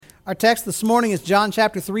Our text this morning is John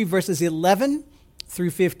chapter 3, verses 11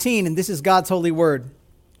 through 15, and this is God's holy word.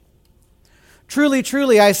 Truly,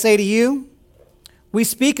 truly, I say to you, we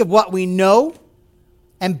speak of what we know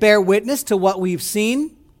and bear witness to what we've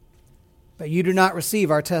seen, but you do not receive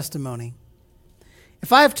our testimony.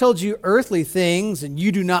 If I have told you earthly things and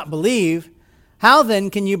you do not believe, how then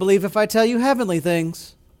can you believe if I tell you heavenly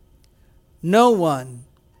things? No one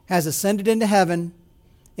has ascended into heaven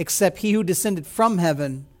except he who descended from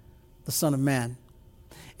heaven, the Son of Man.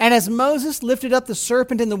 And as Moses lifted up the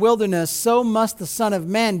serpent in the wilderness, so must the Son of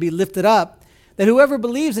Man be lifted up, that whoever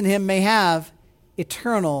believes in him may have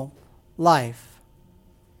eternal life.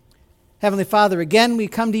 Heavenly Father, again we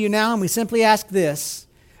come to you now and we simply ask this: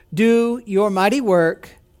 do your mighty work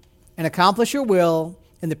and accomplish your will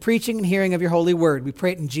in the preaching and hearing of your holy word. We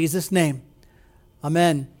pray it in Jesus' name.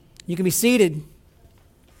 Amen. You can be seated.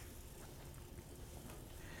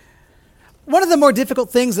 One of the more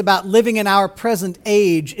difficult things about living in our present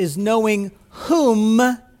age is knowing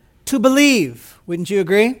whom to believe. Wouldn't you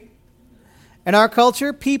agree? In our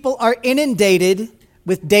culture, people are inundated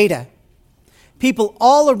with data. People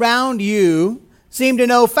all around you seem to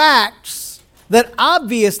know facts that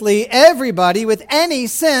obviously everybody with any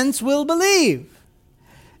sense will believe.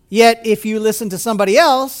 Yet if you listen to somebody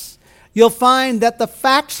else, you'll find that the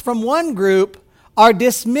facts from one group are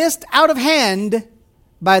dismissed out of hand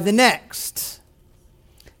by the next.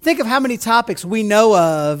 Think of how many topics we know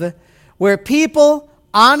of where people,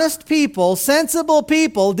 honest people, sensible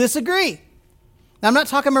people disagree. Now, I'm not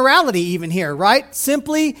talking morality even here, right?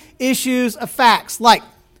 Simply issues of facts. Like,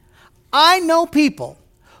 I know people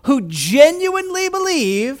who genuinely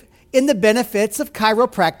believe in the benefits of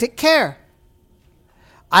chiropractic care.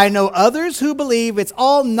 I know others who believe it's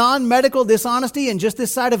all non-medical dishonesty and just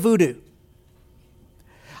this side of voodoo.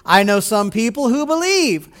 I know some people who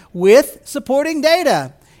believe, with supporting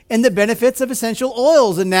data, in the benefits of essential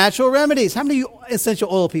oils and natural remedies. How many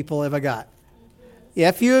essential oil people have I got? Yeah,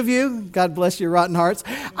 a few of you. God bless your rotten hearts.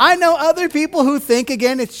 I know other people who think,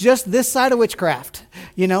 again, it's just this side of witchcraft.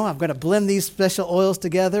 You know, I'm going to blend these special oils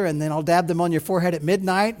together and then I'll dab them on your forehead at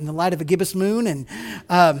midnight in the light of a gibbous moon.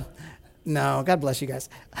 And no, God bless you guys.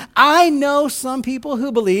 I know some people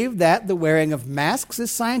who believe that the wearing of masks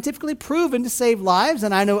is scientifically proven to save lives,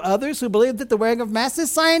 and I know others who believe that the wearing of masks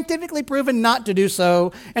is scientifically proven not to do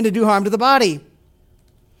so and to do harm to the body.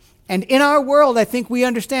 And in our world, I think we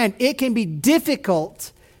understand it can be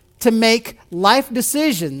difficult to make life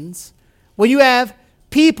decisions when you have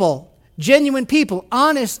people, genuine people,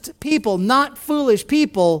 honest people, not foolish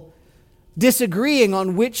people, disagreeing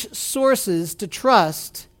on which sources to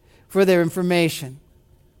trust for their information.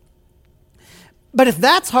 But if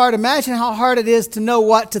that's hard, imagine how hard it is to know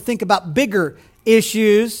what to think about bigger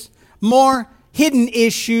issues, more hidden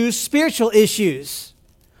issues, spiritual issues.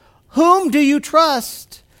 Whom do you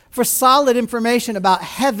trust for solid information about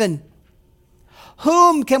heaven?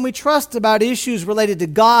 Whom can we trust about issues related to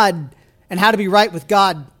God and how to be right with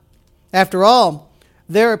God? After all,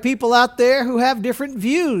 there are people out there who have different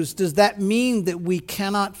views. Does that mean that we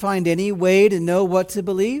cannot find any way to know what to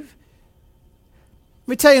believe?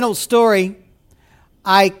 Let me tell you an old story.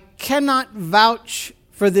 I cannot vouch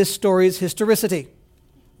for this story's historicity,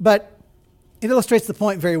 but it illustrates the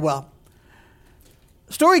point very well.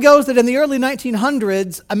 The story goes that in the early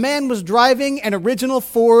 1900s, a man was driving an original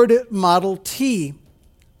Ford Model T.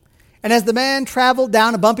 And as the man traveled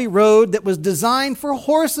down a bumpy road that was designed for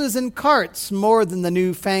horses and carts more than the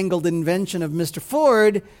newfangled invention of Mr.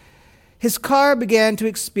 Ford, his car began to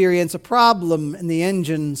experience a problem and the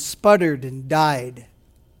engine sputtered and died.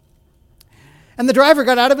 And the driver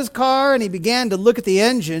got out of his car and he began to look at the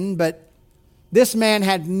engine, but this man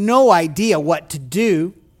had no idea what to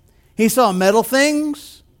do. He saw metal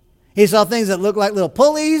things. He saw things that looked like little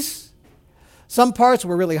pulleys. Some parts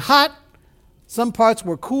were really hot. Some parts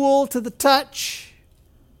were cool to the touch.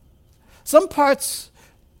 Some parts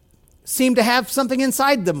seemed to have something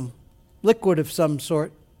inside them, liquid of some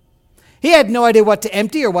sort. He had no idea what to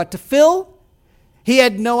empty or what to fill. He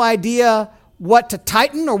had no idea what to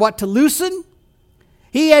tighten or what to loosen.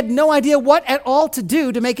 He had no idea what at all to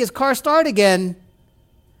do to make his car start again.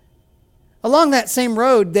 Along that same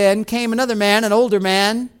road then came another man, an older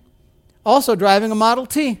man, also driving a Model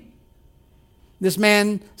T. This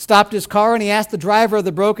man stopped his car and he asked the driver of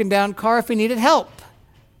the broken down car if he needed help.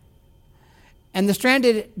 And the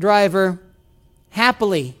stranded driver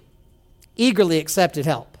happily, eagerly accepted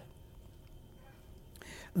help.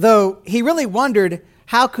 Though he really wondered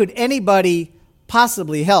how could anybody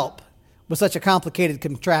possibly help with such a complicated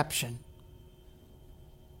contraption.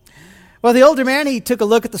 Well, the older man, he took a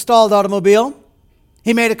look at the stalled automobile.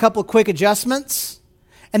 He made a couple quick adjustments.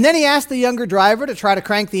 And then he asked the younger driver to try to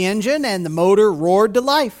crank the engine, and the motor roared to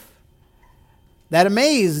life. That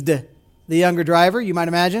amazed the younger driver, you might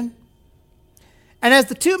imagine. And as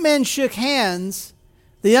the two men shook hands,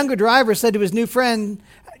 the younger driver said to his new friend,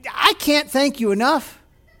 "I can't thank you enough.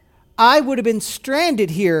 I would have been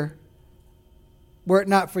stranded here were it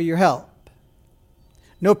not for your help."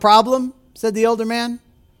 "No problem," said the older man.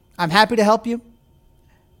 "I'm happy to help you."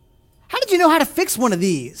 "How did you know how to fix one of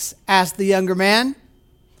these?" asked the younger man.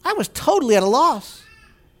 "I was totally at a loss."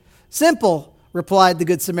 "Simple," replied the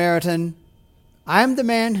Good Samaritan. "I'm the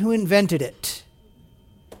man who invented it."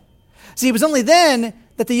 See, it was only then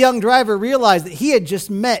that the young driver realized that he had just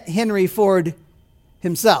met Henry Ford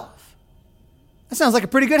himself. That sounds like a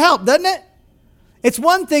pretty good help, doesn't it? It's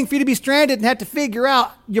one thing for you to be stranded and have to figure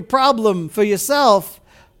out your problem for yourself,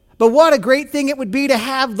 but what a great thing it would be to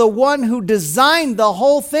have the one who designed the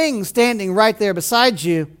whole thing standing right there beside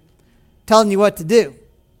you, telling you what to do.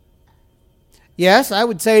 Yes, I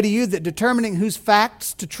would say to you that determining whose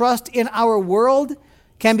facts to trust in our world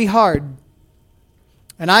can be hard.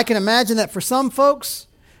 And I can imagine that for some folks,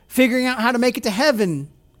 figuring out how to make it to heaven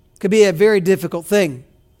could be a very difficult thing.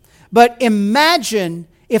 But imagine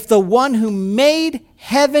if the one who made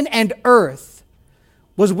heaven and earth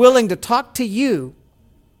was willing to talk to you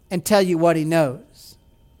and tell you what he knows.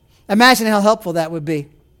 Imagine how helpful that would be.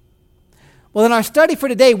 Well, in our study for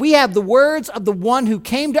today, we have the words of the one who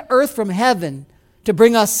came to earth from heaven to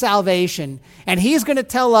bring us salvation. And he's going to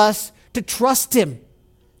tell us to trust him.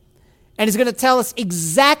 And he's going to tell us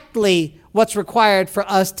exactly what's required for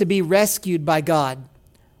us to be rescued by God.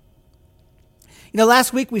 You know,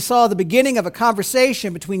 last week we saw the beginning of a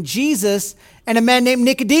conversation between Jesus and a man named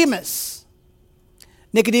Nicodemus.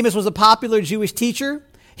 Nicodemus was a popular Jewish teacher.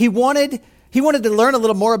 He wanted to learn a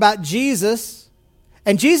little more about Jesus.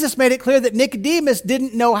 And Jesus made it clear that Nicodemus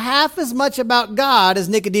didn't know half as much about God as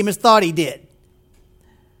Nicodemus thought he did.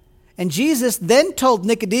 And Jesus then told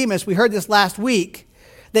Nicodemus, we heard this last week,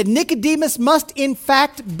 that Nicodemus must in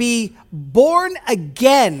fact be born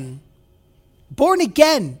again,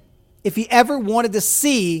 if he ever wanted to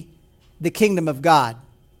see the kingdom of God.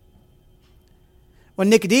 Well,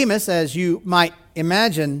 Nicodemus, as you might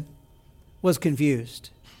imagine, was confused.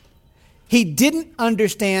 He didn't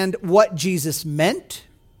understand what Jesus meant.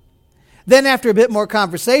 Then after a bit more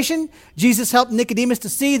conversation, Jesus helped Nicodemus to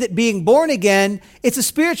see that being born again, it's a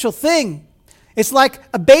spiritual thing. It's like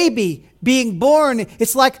a baby being born.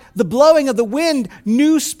 It's like the blowing of the wind.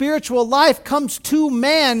 New spiritual life comes to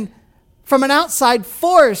man from an outside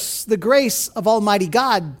force, the grace of Almighty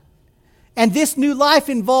God. And this new life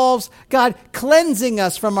involves God cleansing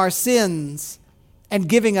us from our sins and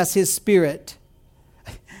giving us his Spirit.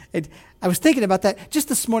 I was thinking about that just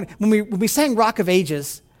this morning when we sang Rock of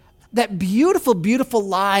Ages. That beautiful, beautiful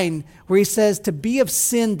line where he says, "To be of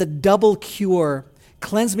sin, the double cure,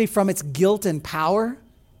 cleanse me from its guilt and power."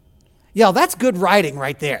 Yeah, that's good writing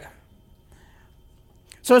right there.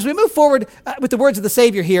 So as we move forward with the words of the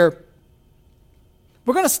Savior here,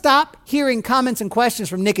 we're going to stop hearing comments and questions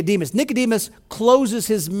from Nicodemus. Nicodemus closes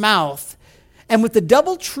his mouth. And with the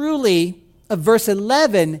double truly of verse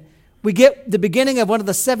 11, we get the beginning of one of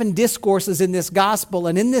the 7 discourses in this gospel.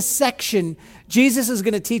 And in this section, Jesus is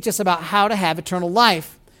going to teach us about how to have eternal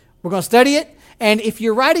life. We're going to study it. And if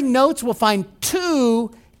you're writing notes, we'll find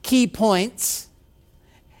 2 key points.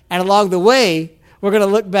 And along the way, we're going to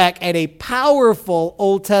look back at a powerful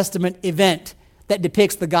Old Testament event that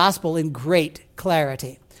depicts the gospel in great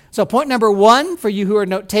clarity. So point number 1 for you who are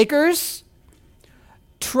note takers,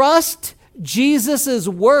 trust Jesus'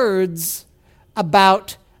 words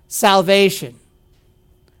about salvation.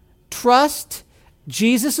 Trust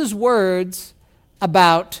Jesus' words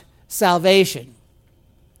about salvation.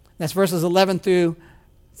 That's verses 11 through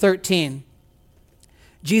 13.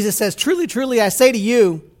 Jesus says, "Truly, truly, I say to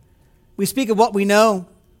you, we speak of what we know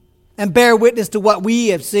and bear witness to what we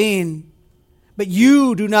have seen, but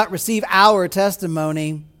you do not receive our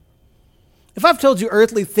testimony. If I've told you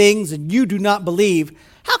earthly things and you do not believe,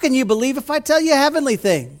 how can you believe if I tell you heavenly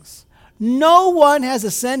things? No one has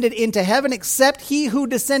ascended into heaven except he who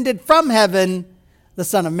descended from heaven, the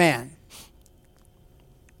Son of Man."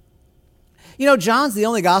 You know, John's the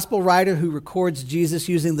only gospel writer who records Jesus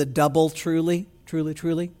using the double truly, truly,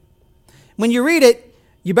 truly. When you read it,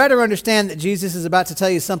 you better understand that Jesus is about to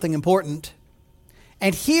tell you something important.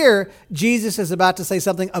 And here, Jesus is about to say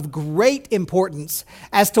something of great importance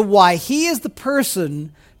as to why he is the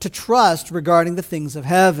person to trust regarding the things of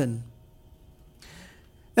heaven.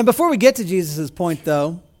 Now, before we get to Jesus' point,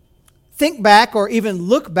 though, think back or even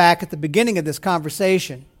look back at the beginning of this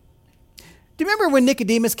conversation. Do you remember when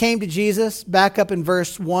Nicodemus came to Jesus back up in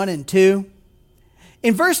verse 1 and 2?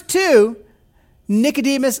 In verse 2,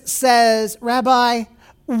 Nicodemus says, Rabbi,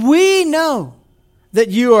 we know that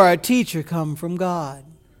you are a teacher come from God.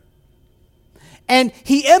 And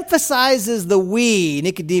he emphasizes the we.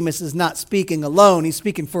 Nicodemus is not speaking alone. He's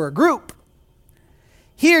speaking for a group.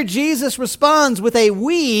 Here, Jesus responds with a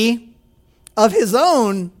we of his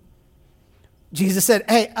own. Jesus said,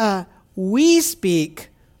 hey, we speak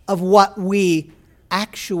of what we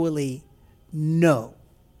actually know.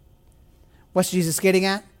 What's Jesus getting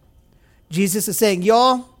at? Jesus is saying,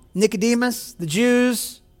 y'all, Nicodemus, the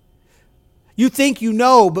Jews, you think you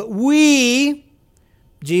know, but we,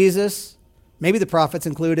 Jesus, maybe the prophets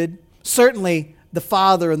included, certainly the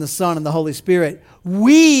Father and the Son and the Holy Spirit,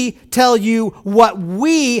 we tell you what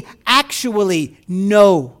we actually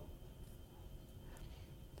know.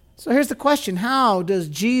 So here's the question. How does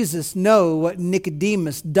Jesus know what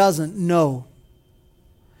Nicodemus doesn't know?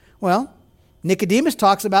 Well, Nicodemus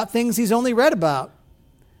talks about things he's only read about.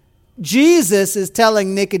 Jesus is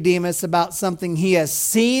telling Nicodemus about something he has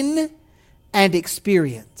seen and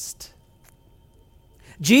experienced.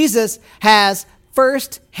 Jesus has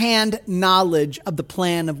first-hand knowledge of the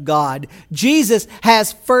plan of God. Jesus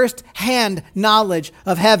has first-hand knowledge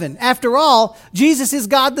of heaven. After all, Jesus is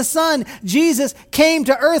God the Son. Jesus came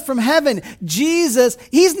to earth from heaven. Jesus,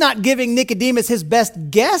 he's not giving Nicodemus his best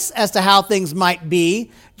guess as to how things might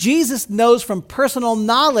be. Jesus knows from personal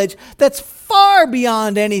knowledge that's far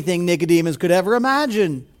beyond anything Nicodemus could ever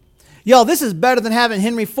imagine. Y'all, this is better than having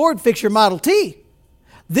Henry Ford fix your Model T.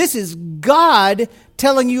 This is God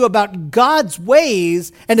telling you about God's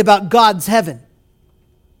ways and about God's heaven.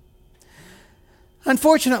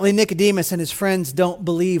 Unfortunately, Nicodemus and his friends don't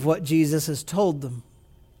believe what Jesus has told them.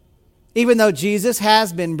 Even though Jesus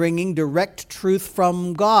has been bringing direct truth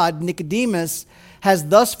from God, Nicodemus has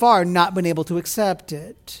thus far not been able to accept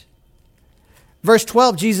it. Verse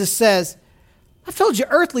 12, Jesus says, I've told you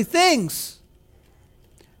earthly things.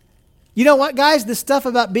 You know what, guys? This stuff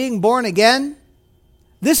about being born again,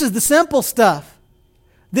 this is the simple stuff.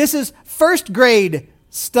 This is first grade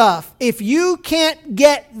stuff. If you can't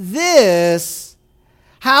get this,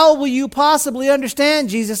 how will you possibly understand?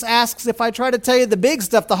 Jesus asks, if I try to tell you the big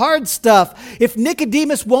stuff, the hard stuff. If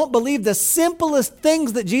Nicodemus won't believe the simplest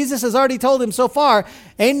things that Jesus has already told him so far,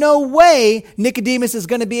 ain't no way Nicodemus is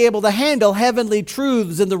going to be able to handle heavenly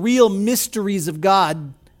truths and the real mysteries of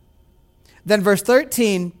God. Then verse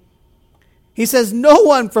 13, he says, no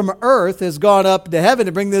one from earth has gone up to heaven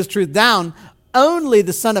to bring this truth down. Only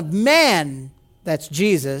the Son of Man, that's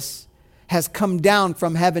Jesus, has come down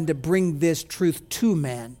from heaven to bring this truth to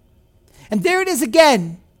man. And there it is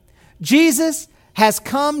again. Jesus has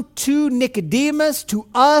come to Nicodemus, to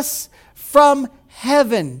us, from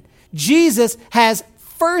heaven. Jesus has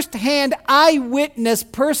firsthand eyewitness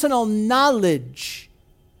personal knowledge.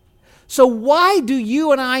 So why do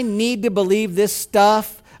you and I need to believe this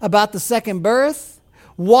stuff about the second birth?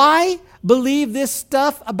 Why believe this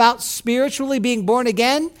stuff about spiritually being born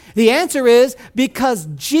again? The answer is because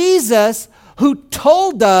Jesus, who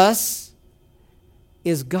told us,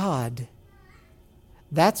 is God.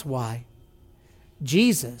 That's why.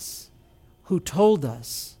 Jesus, who told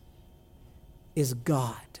us, is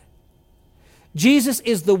God. Jesus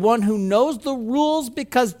is the one who knows the rules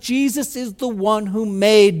because Jesus is the one who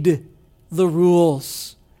made the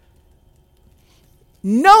rules.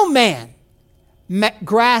 No man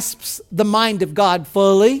grasps the mind of God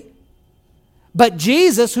fully, but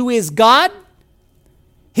Jesus, who is God,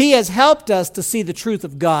 he has helped us to see the truth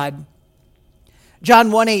of God. John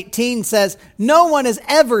 1:18 says, no one has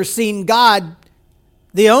ever seen God,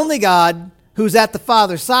 the only God who's at the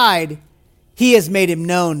Father's side. He has made him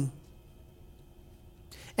known.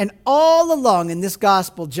 And all along in this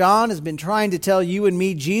gospel, John has been trying to tell you and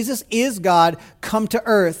me, Jesus is God come to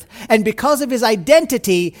earth. And because of his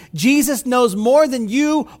identity, Jesus knows more than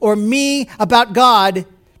you or me about God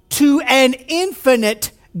to an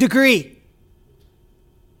infinite degree.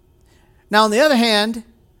 Now, on the other hand,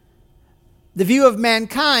 the view of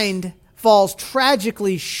mankind falls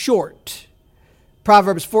tragically short.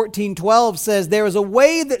 Proverbs 14:12 says, there is a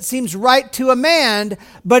way that seems right to a man,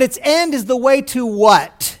 but its end is the way to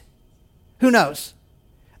what? Who knows?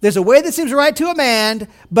 There's a way that seems right to a man,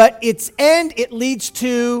 but its end, it leads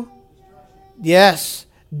to, yes,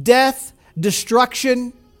 death,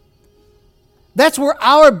 destruction. That's where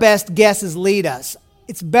our best guesses lead us.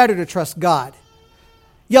 It's better to trust God.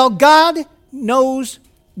 Y'all, God knows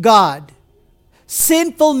God.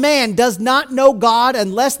 Sinful man does not know God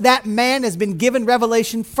unless that man has been given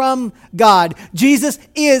revelation from God. Jesus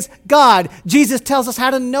is God. Jesus tells us how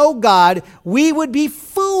to know God. We would be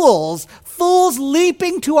fools fools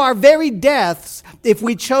leaping to our very deaths if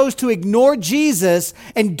we chose to ignore Jesus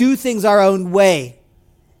and do things our own way.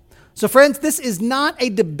 So friends, this is not a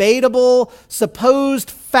debatable, supposed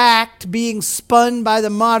fact being spun by the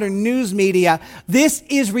modern news media. This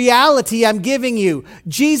is reality I'm giving you.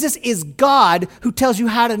 Jesus is God who tells you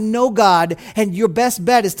how to know God, and your best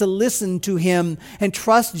bet is to listen to him and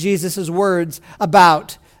trust Jesus' words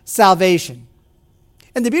about salvation.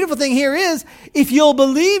 And the beautiful thing here is, if you'll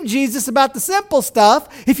believe Jesus about the simple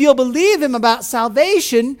stuff, if you'll believe him about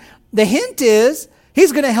salvation, the hint is,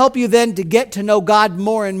 he's going to help you then to get to know God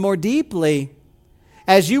more and more deeply.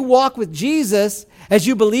 As you walk with Jesus, as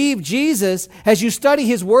you believe Jesus, as you study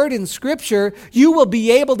his word in Scripture, you will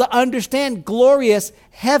be able to understand glorious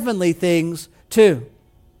heavenly things too.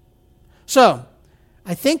 So,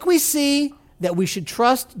 I think we see that we should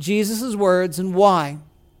trust Jesus' words, and why.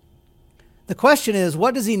 The question is,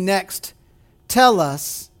 what does he next tell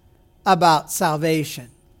us about salvation?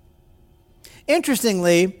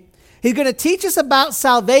 Interestingly, he's going to teach us about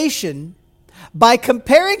salvation by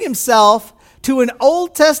comparing himself to an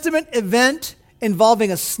Old Testament event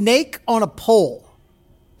involving a snake on a pole.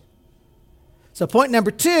 So point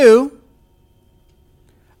number 2,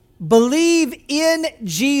 believe in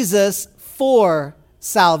Jesus for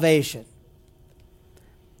salvation.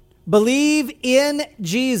 Believe in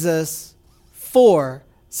Jesus for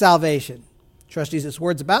salvation. Trust Jesus'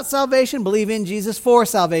 words about salvation. Believe in Jesus for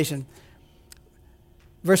salvation.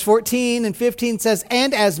 Verse 14 and 15 says,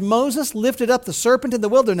 "And as Moses lifted up the serpent in the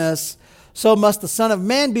wilderness, so must the Son of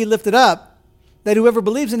Man be lifted up, that whoever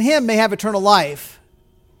believes in him may have eternal life."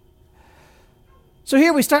 So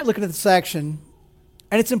here we start looking at the section,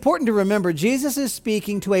 and it's important to remember Jesus is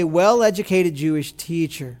speaking to a well-educated Jewish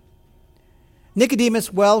teacher. Nicodemus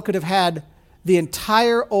could have had the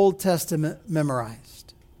entire Old Testament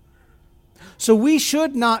memorized. So we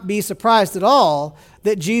should not be surprised at all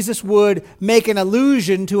that Jesus would make an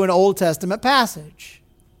allusion to an Old Testament passage.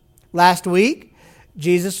 Last week,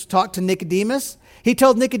 Jesus talked to Nicodemus. He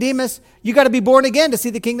told Nicodemus, you got to be born again to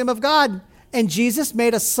see the kingdom of God. And Jesus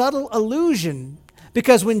made a subtle allusion,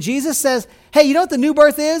 because when Jesus says, hey, you know what the new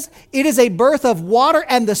birth is? It is a birth of water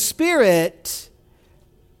and the Spirit.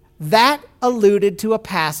 That alluded to a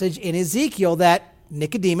passage in Ezekiel that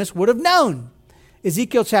Nicodemus would have known.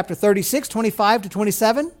 Ezekiel chapter 36, 25 to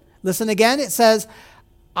 27. Listen again. It says,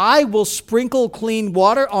 I will sprinkle clean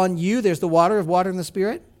water on you. There's the water and the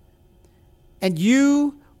Spirit. And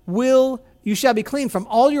you shall be clean from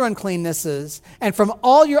all your uncleannesses, and from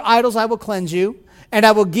all your idols I will cleanse you, and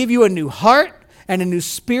I will give you a new heart, and a new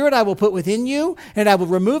spirit I will put within you, and I will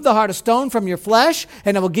remove the heart of stone from your flesh,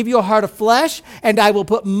 and I will give you a heart of flesh, and I will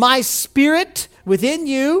put my spirit within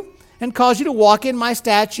you, and cause you to walk in my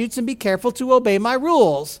statutes and be careful to obey my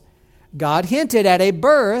rules. God hinted at a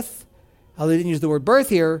birth, I didn't use the word birth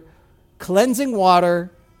here, cleansing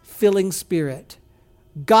water, filling spirit.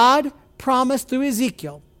 God promised through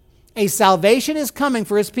Ezekiel a salvation is coming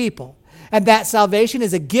for his people, and that salvation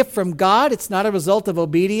is a gift from God. It's not a result of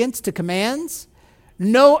obedience to commands.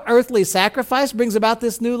 No earthly sacrifice brings about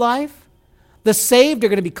this new life. The saved are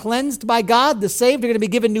going to be cleansed by God. The saved are going to be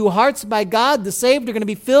given new hearts by God. The saved are going to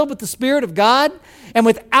be filled with the Spirit of God. And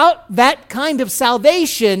without that kind of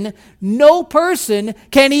salvation, no person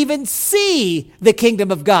can even see the kingdom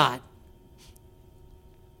of God.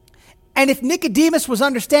 And if Nicodemus was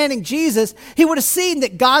understanding Jesus, he would have seen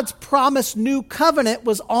that God's promised new covenant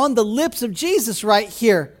was on the lips of Jesus right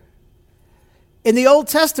here. In the Old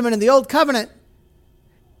Testament, in the Old Covenant,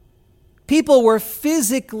 people were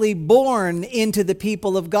physically born into the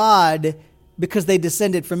people of God because they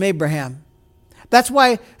descended from Abraham. That's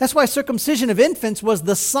why circumcision of infants was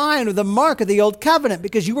the sign or the mark of the Old Covenant,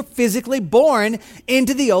 because you were physically born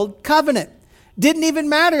into the Old Covenant. Didn't even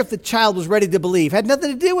matter if the child was ready to believe. Had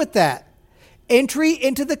nothing to do with that. Entry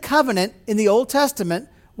into the covenant in the Old Testament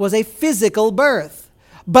was a physical birth.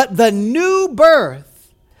 But the new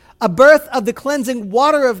birth, a birth of the cleansing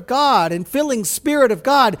water of God and filling Spirit of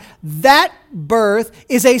God, that birth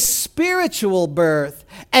is a spiritual birth.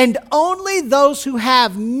 And only those who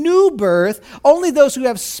have new birth, only those who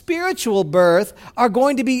have spiritual birth are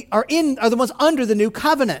the ones under the new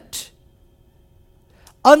covenant.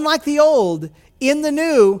 Unlike the old, in the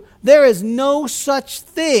new, there is no such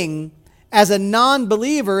thing as a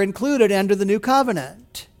non-believer included under the new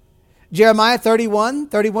covenant. Jeremiah 31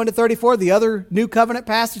 to 34, the other new covenant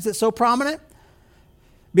passage that's so prominent.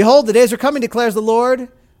 Behold, the days are coming, declares the Lord,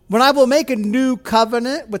 when I will make a new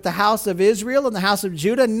covenant with the house of Israel and the house of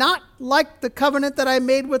Judah, not like the covenant that I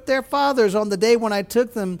made with their fathers on the day when I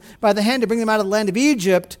took them by the hand to bring them out of the land of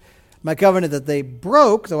Egypt, my covenant that they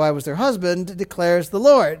broke, though I was their husband, declares the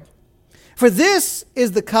Lord. For this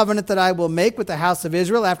is the covenant that I will make with the house of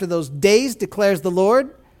Israel after those days, declares the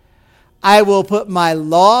Lord. I will put my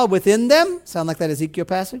law within them. Sound like that Ezekiel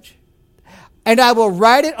passage? And I will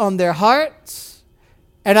write it on their hearts,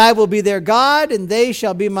 and I will be their God, and they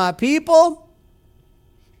shall be my people.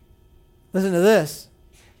 Listen to this.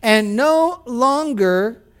 And no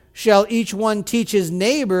longer shall each one teach his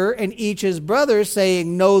neighbor and each his brother,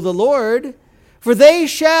 saying, Know the Lord, for they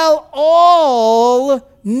shall all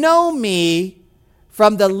know me,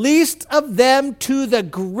 from the least of them to the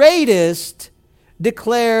greatest,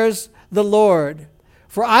 declares the Lord.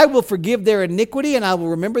 For I will forgive their iniquity, and I will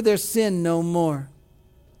remember their sin no more.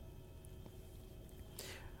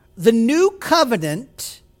 The new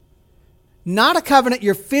covenant, not a covenant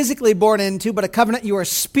you're physically born into, but a covenant you are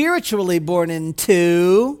spiritually born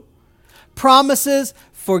into, promises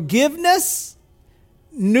forgiveness,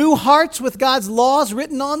 new hearts with God's laws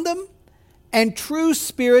written on them, and true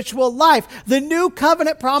spiritual life. The new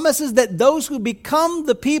covenant promises that those who become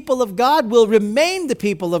the people of God will remain the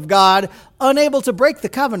people of God, unable to break the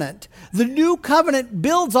covenant. The new covenant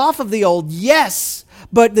builds off of the old, yes,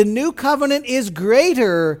 but the new covenant is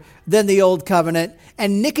greater than the old covenant,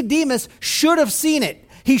 and Nicodemus should have seen it.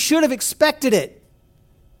 He should have expected it.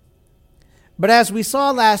 But as we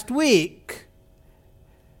saw last week,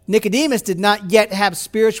 Nicodemus did not yet have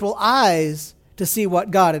spiritual eyes to see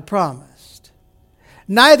what God had promised.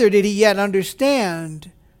 Neither did he yet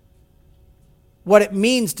understand what it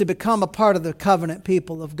means to become a part of the covenant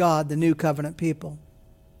people of God, the new covenant people.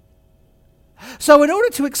 So in order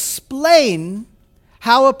to explain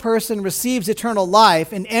how a person receives eternal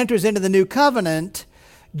life and enters into the new covenant,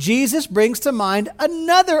 Jesus brings to mind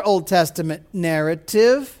another Old Testament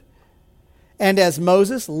narrative. And as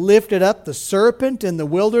Moses lifted up the serpent in the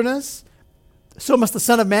wilderness, so must the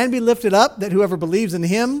Son of Man be lifted up, that whoever believes in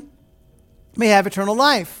him may have eternal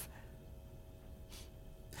life.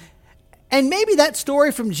 And maybe that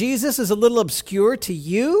story from Jesus is a little obscure to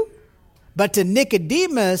you, but to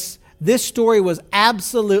Nicodemus, this story was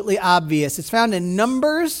absolutely obvious. It's found in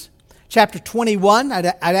Numbers chapter 21. I'd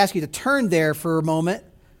ask you to turn there for a moment.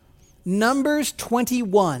 Numbers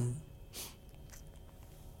 21.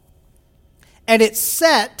 And it's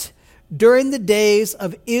set during the days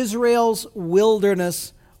of Israel's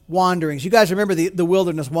wilderness wanderings. You guys remember the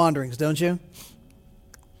wilderness wanderings, don't you?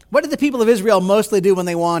 What did the people of Israel mostly do when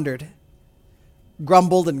they wandered?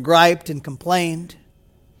 Grumbled and griped and complained.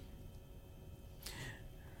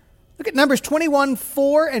 Look at Numbers 21,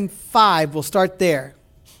 4 and 5. We'll start there.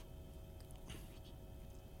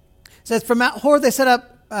 It says, From Mount Hor they set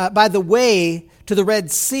up by the way to the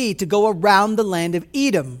Red Sea to go around the land of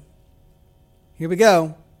Edom. Here we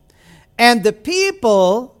go. And the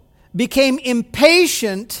people became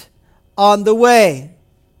impatient on the way.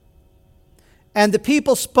 And the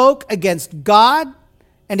people spoke against God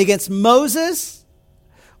and against Moses.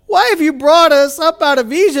 Why have you brought us up out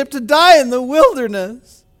of Egypt to die in the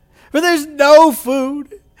wilderness? For there's no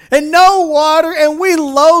food and no water, and we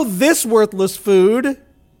loathe this worthless food.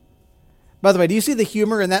 By the way, do you see the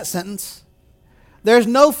humor in that sentence? There's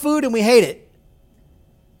no food and we hate it.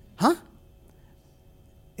 Huh?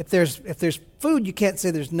 If there's food, you can't say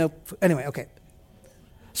there's no food. Anyway, okay.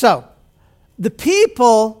 So, the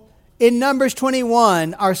people in Numbers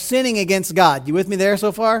 21 are sinning against God. You with me there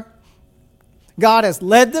so far? God has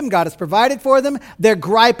led them. God has provided for them. They're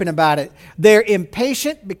griping about it. They're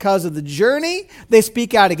impatient because of the journey. They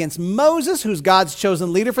speak out against Moses, who's God's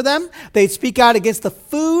chosen leader for them. They speak out against the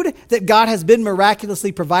food that God has been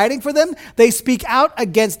miraculously providing for them. They speak out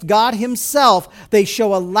against God himself. They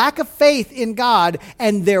show a lack of faith in God,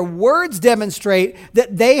 and their words demonstrate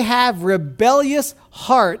that they have rebellious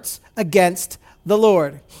hearts against the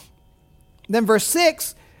Lord. Then verse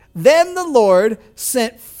 6, Then the Lord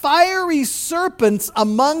sent fiery serpents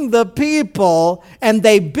among the people, and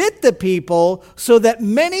they bit the people, so that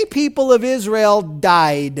many people of Israel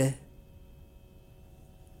died.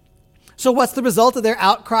 So what's the result of their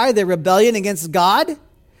outcry, their rebellion against God?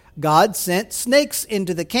 God sent snakes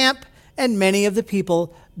into the camp, and many of the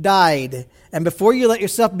people died. And before you let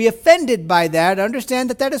yourself be offended by that, understand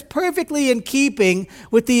that that is perfectly in keeping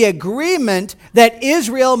with the agreement that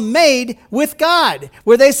Israel made with God,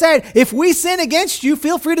 where they said, if we sin against you,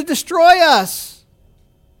 feel free to destroy us.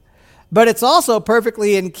 But it's also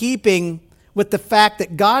perfectly in keeping with the fact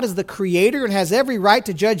that God is the creator and has every right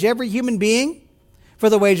to judge every human being, for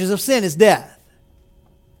the wages of sin is death.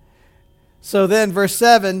 So then, verse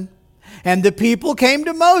 7, And the people came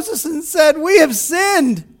to Moses and said, We have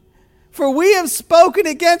sinned, for we have spoken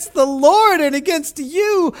against the Lord and against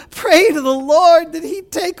you. Pray to the Lord that he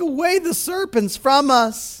take away the serpents from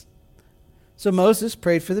us. So Moses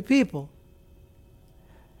prayed for the people.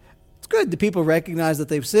 good. The people recognize that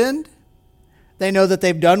they've sinned. They know that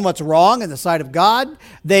they've done what's wrong in the sight of God.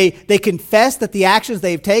 They confess that the actions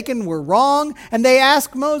they've taken were wrong. And they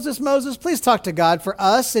ask Moses, please talk to God for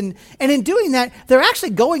us. And in doing that, they're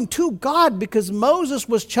actually going to God because Moses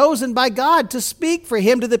was chosen by God to speak for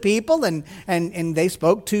him to the people. And they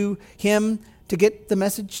spoke to him to get the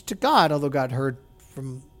message to God, although God heard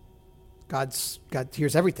from God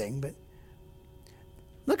hears everything. But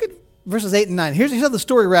look at verses 8 and 9. Here's how the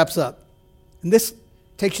story wraps up. And this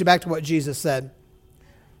takes you back to what Jesus said.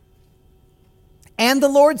 And the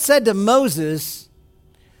Lord said to Moses,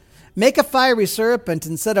 make a fiery serpent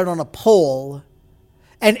and set it on a pole,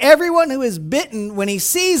 and everyone who is bitten when he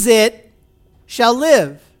sees it shall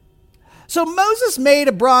live. So Moses made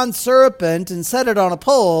a bronze serpent and set it on a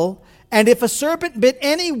pole, and if a serpent bit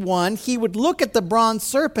anyone, he would look at the bronze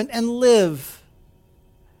serpent and live.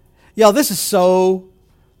 Y'all, this is so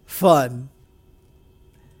fun.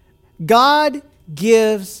 God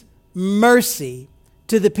gives mercy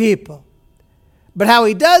to the people. But how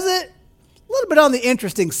he does it, a little bit on the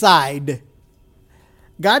interesting side.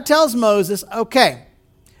 God tells Moses, okay,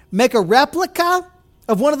 make a replica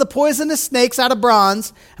of one of the poisonous snakes out of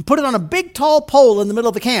bronze and put it on a big tall pole in the middle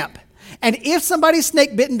of the camp. And if somebody's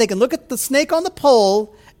snake bitten, they can look at the snake on the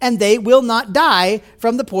pole and they will not die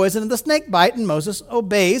from the poison of the snake bite. And Moses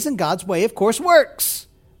obeys, and God's way, of course, works.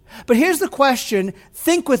 But here's the question.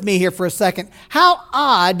 Think with me here for a second. How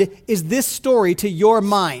odd is this story to your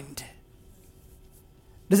mind?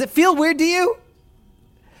 Does it feel weird to you?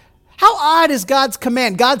 How odd is God's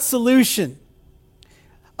command, God's solution?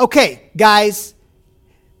 Okay, guys,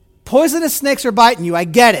 poisonous snakes are biting you. I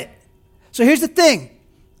get it. So here's the thing.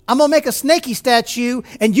 I'm going to make a snaky statue,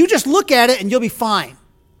 and you just look at it, and you'll be fine.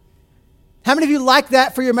 How many of you like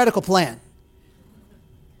that for your medical plan?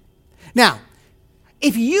 Now,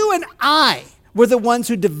 if you and I were the ones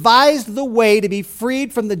who devised the way to be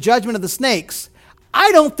freed from the judgment of the snakes,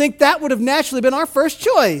 I don't think that would have naturally been our first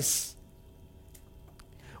choice.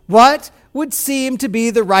 What would seem to be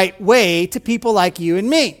the right way to people like you and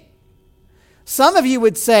me? Some of you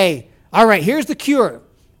would say, all right, here's the cure.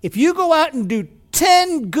 If you go out and do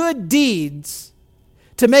 10 good deeds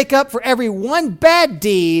to make up for every one bad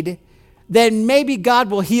deed, then maybe God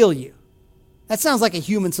will heal you. That sounds like a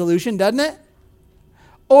human solution, doesn't it?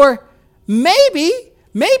 Or maybe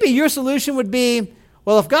your solution would be,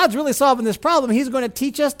 well, if God's really solving this problem, he's going to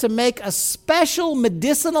teach us to make a special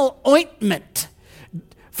medicinal ointment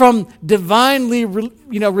from divinely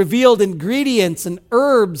revealed ingredients and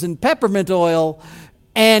herbs and peppermint oil,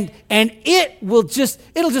 and it'll just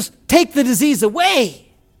take the disease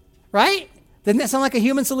away, right? Doesn't that sound like a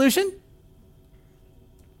human solution?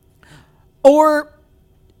 Or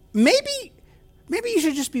maybe you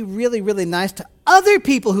should just be really, really nice to other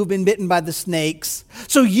people who've been bitten by the snakes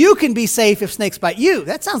so you can be safe if snakes bite you.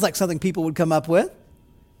 That sounds like something people would come up with.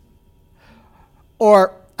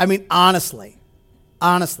 Or, honestly,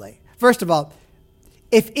 first of all,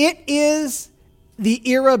 if it is the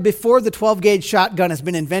era before the 12-gauge shotgun has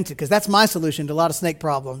been invented, because that's my solution to a lot of snake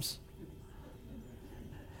problems,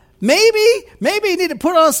 maybe you need to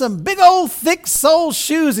put on some big old thick sole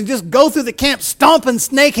shoes and just go through the camp stomping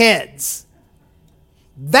snake heads.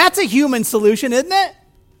 That's a human solution, isn't it?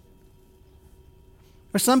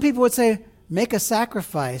 Or some people would say, make a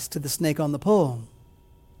sacrifice to the snake on the pole.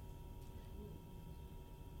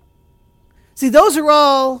 See, those are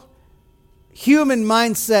all human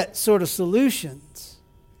mindset sort of solutions.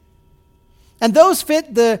 And those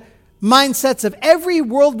fit the mindsets of every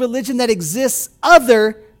world religion that exists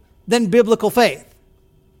other than biblical faith.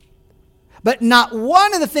 But not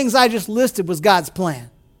one of the things I just listed was God's plan.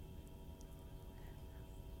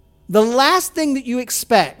 The last thing that you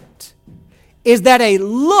expect is that a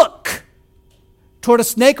look toward a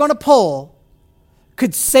snake on a pole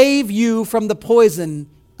could save you from the poison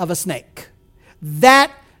of a snake. That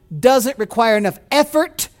doesn't require enough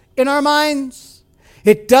effort in our minds.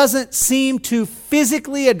 It doesn't seem to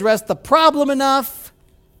physically address the problem enough,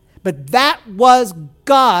 but that was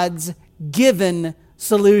God's given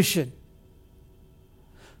solution.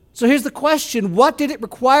 So here's the question. What did it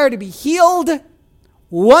require to be healed?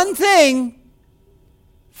 One thing,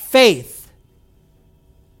 faith.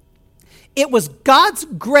 It was God's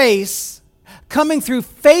grace coming through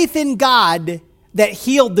faith in God that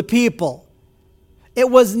healed the people. It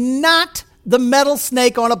was not the metal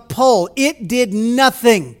snake on a pole. It did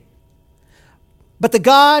nothing. But the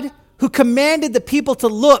God who commanded the people to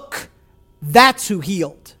look, that's who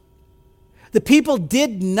healed. The people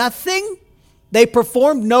did nothing, They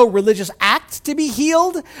performed no religious act to be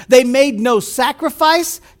healed. They made no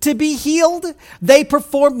sacrifice to be healed. They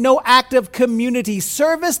performed no act of community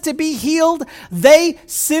service to be healed. They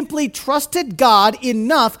simply trusted God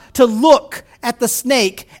enough to look at the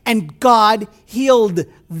snake, and God healed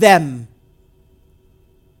them.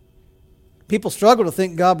 People struggle to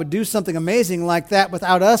think God would do something amazing like that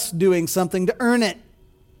without us doing something to earn it.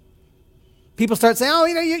 People start saying, "Oh,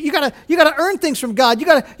 you gotta earn things from God. You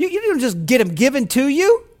don't just get them given to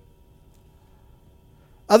you."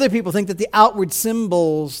 Other people think that the outward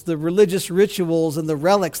symbols, the religious rituals, and the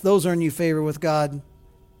relics, those earn you favor with God.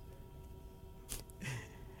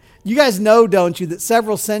 You guys know, don't you, that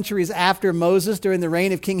several centuries after Moses, during the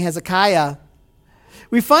reign of King Hezekiah,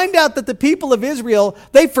 we find out that the people of Israel,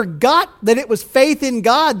 they forgot that it was faith in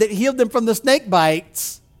God that healed them from the snake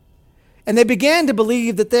bites. And they began to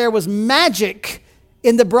believe that there was magic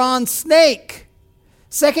in the bronze snake.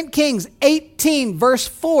 2 Kings 18 verse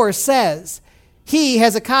 4 says, "He,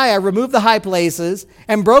 Hezekiah, removed the high places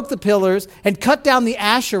and broke the pillars and cut down the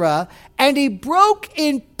Asherah, and he broke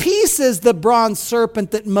in pieces the bronze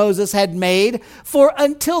serpent that Moses had made, for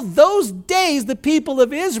until those days the people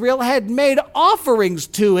of Israel had made offerings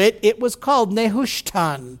to it. It was called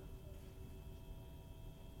Nehushtan."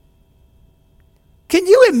 Can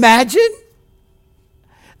you imagine?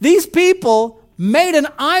 These people made an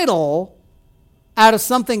idol out of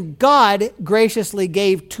something God graciously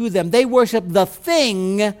gave to them. They worshiped the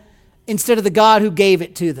thing instead of the God who gave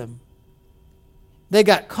it to them. They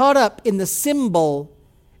got caught up in the symbol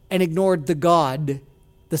and ignored the God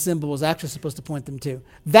the symbol was actually supposed to point them to.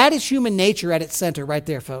 That is human nature at its center right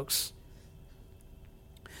there, folks.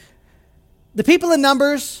 The people in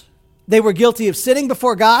Numbers, they were guilty of sinning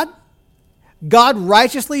before God. God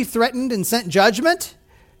righteously threatened and sent judgment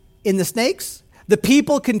in the snakes. The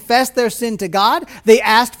people confessed their sin to God. They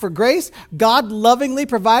asked for grace. God lovingly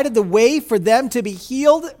provided the way for them to be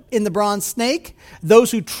healed in the bronze snake.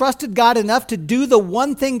 Those who trusted God enough to do the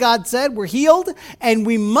one thing God said were healed. And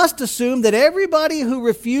we must assume that everybody who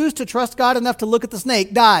refused to trust God enough to look at the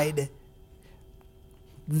snake died.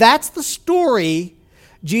 That's the story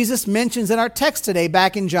Jesus mentions in our text today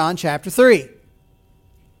back in John chapter 3.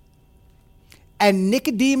 And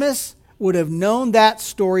Nicodemus would have known that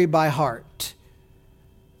story by heart.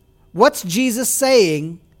 What's Jesus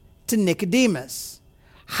saying to Nicodemus?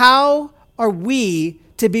 How are we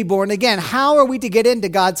to be born again? How are we to get into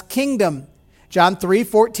God's kingdom? John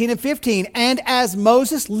 3:14 and 15. "And as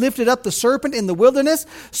Moses lifted up the serpent in the wilderness,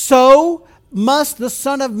 so must the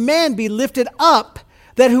Son of Man be lifted up,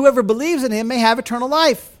 that whoever believes in him may have eternal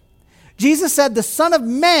life." Jesus said the Son of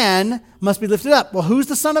Man must be lifted up. Well, who's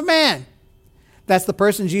the Son of Man? That's the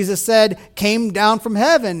person Jesus said came down from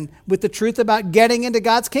heaven with the truth about getting into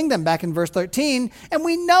God's kingdom back in verse 13. And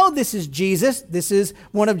we know this is Jesus. This is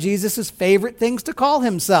one of Jesus' favorite things to call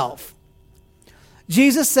himself.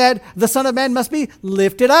 Jesus said the Son of Man must be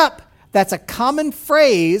lifted up. That's a common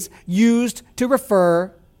phrase used to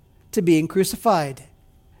refer to being crucified.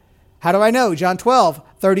 How do I know? John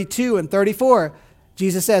 12:32 and 34.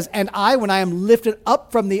 Jesus says, "And I, when I am lifted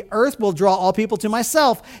up from the earth, will draw all people to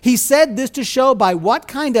myself." He said this to show by what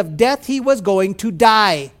kind of death he was going to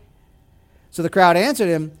die. So the crowd answered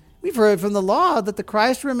him, "We've heard from the law that the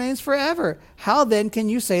Christ remains forever. How then can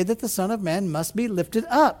you say that the Son of Man must be lifted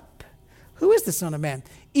up?" Who is the Son of Man?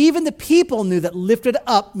 Even the people knew that lifted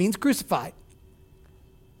up means crucified.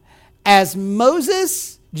 As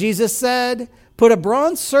Moses, Jesus said, put a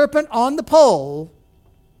bronze serpent on the pole,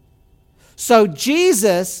 so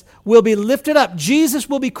Jesus will be lifted up. Jesus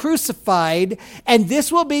will be crucified, and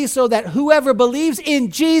this will be so that whoever believes in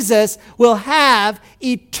Jesus will have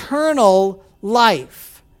eternal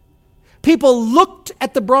life. People looked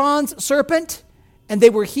at the bronze serpent, and they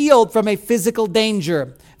were healed from a physical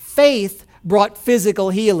danger. Faith brought physical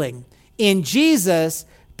healing. In Jesus,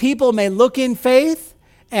 people may look in faith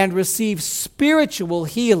and receive spiritual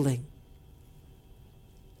healing.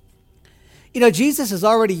 You know, Jesus has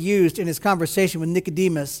already used in his conversation with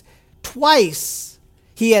Nicodemus, twice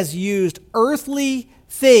he has used earthly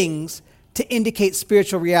things to indicate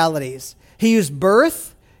spiritual realities. He used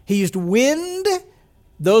birth, he used wind,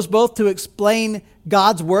 those both to explain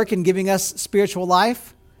God's work in giving us spiritual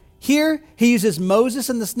life. Here, he uses Moses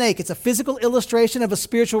and the snake. It's a physical illustration of a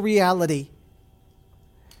spiritual reality.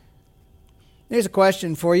 Here's a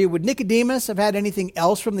question for you. Would Nicodemus have had anything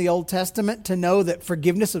else from the Old Testament to know that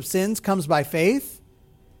forgiveness of sins comes by faith?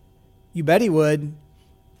 You bet he would.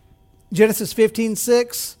 Genesis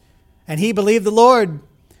 15:6, "And he believed the Lord,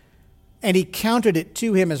 and he counted it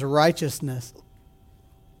to him as righteousness."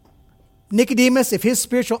 Nicodemus, if his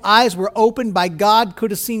spiritual eyes were opened by God,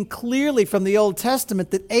 could have seen clearly from the Old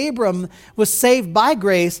Testament that Abram was saved by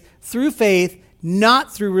grace through faith,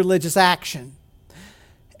 not through religious action.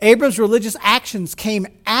 Abram's religious actions came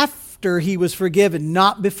after he was forgiven,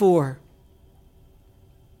 not before.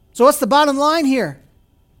 So what's the bottom line here?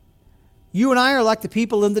 You and I are like the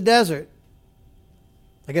people in the desert.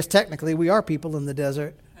 I guess technically we are people in the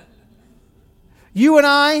desert. You and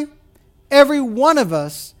I, every one of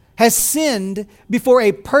us, has sinned before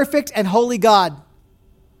a perfect and holy God.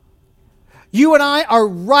 You and I are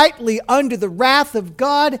rightly under the wrath of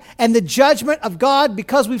God and the judgment of God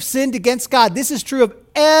because we've sinned against God. This is true of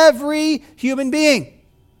every human being.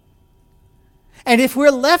 And if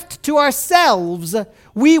we're left to ourselves,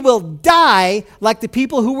 we will die like the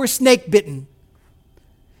people who were snake bitten.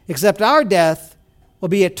 Except our death will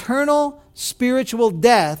be eternal spiritual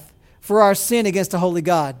death for our sin against a holy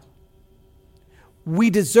God. We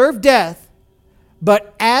deserve death,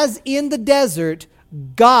 but as in the desert,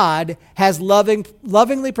 God has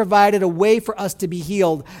lovingly provided a way for us to be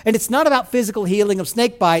healed. And it's not about physical healing of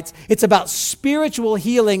snake bites. It's about spiritual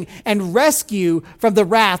healing and rescue from the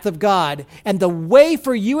wrath of God. And the way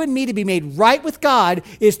for you and me to be made right with God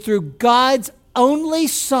is through God's only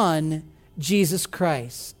Son, Jesus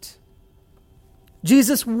Christ.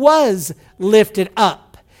 Jesus was lifted up.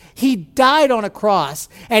 He died on a cross,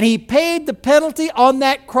 and he paid the penalty on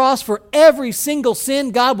that cross for every single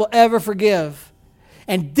sin God will ever forgive.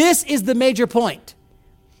 And this is the major point.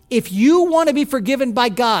 If you want to be forgiven by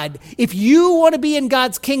God, if you want to be in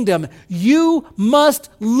God's kingdom, you must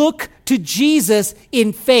look to Jesus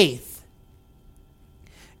in faith.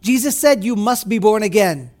 Jesus said you must be born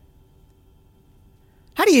again.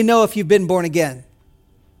 How do you know if you've been born again?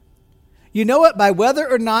 You know it by whether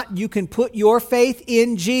or not you can put your faith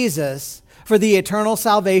in Jesus for the eternal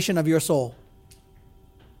salvation of your soul.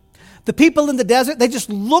 The people in the desert, they just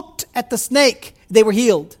looked at the snake. They were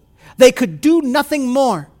healed. They could do nothing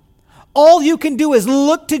more. All you can do is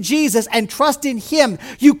look to Jesus and trust in him.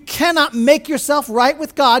 You cannot make yourself right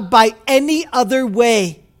with God by any other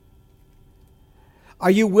way.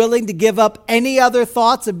 Are you willing to give up any other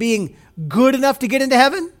thoughts of being good enough to get into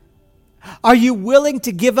heaven? Are you willing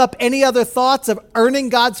to give up any other thoughts of earning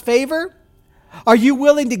God's favor? Are you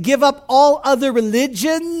willing to give up all other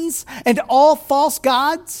religions and all false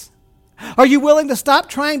gods? Are you willing to stop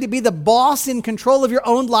trying to be the boss in control of your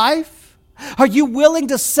own life? Are you willing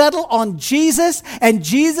to settle on Jesus and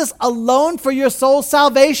Jesus alone for your soul's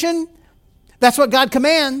salvation? That's what God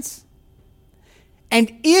commands.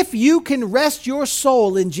 And if you can rest your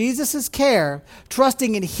soul in Jesus' care,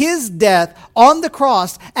 trusting in his death on the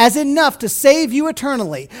cross as enough to save you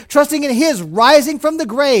eternally, trusting in his rising from the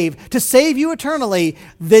grave to save you eternally,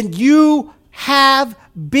 then you have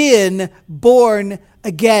been born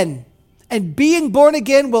again. And being born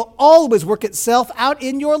again will always work itself out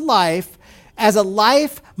in your life as a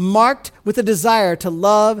life marked with a desire to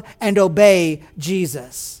love and obey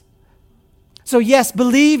Jesus. So yes,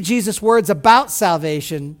 believe Jesus' words about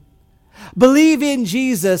salvation. Believe in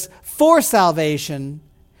Jesus for salvation.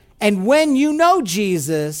 And when you know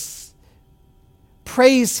Jesus,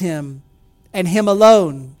 praise him and him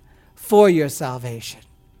alone for your salvation.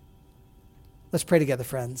 Let's pray together,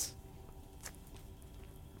 friends.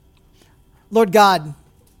 Lord God,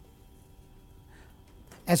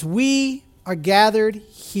 as we are gathered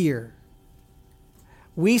here,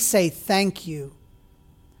 we say thank you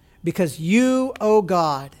because you, O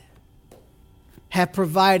God, have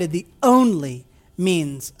provided the only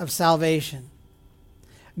means of salvation.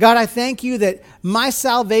 God, I thank you that my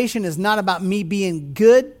salvation is not about me being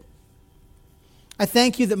good. I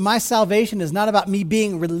thank you that my salvation is not about me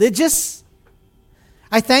being religious.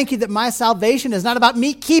 I thank you that my salvation is not about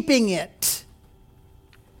me keeping it.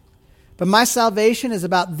 But my salvation is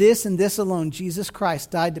about this and this alone. Jesus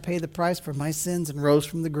Christ died to pay the price for my sins and rose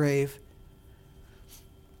from the grave.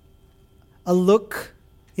 A look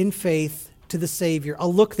in faith to the Savior, a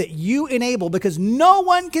look that you enable because no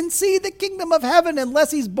one can see the kingdom of heaven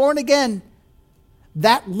unless he's born again.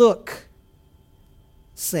 That look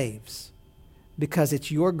saves because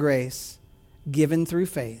it's your grace given through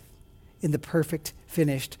faith in the perfect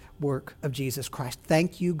finished work of Jesus Christ.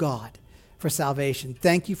 Thank you, God, for salvation.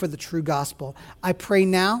 Thank you for the true gospel. I pray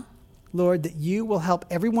now, Lord, that you will help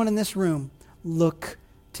everyone in this room look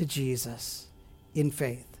to Jesus in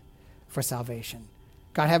faith for salvation.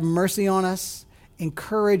 God, have mercy on us,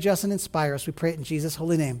 encourage us, and inspire us. We pray it in Jesus'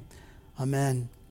 holy name. Amen.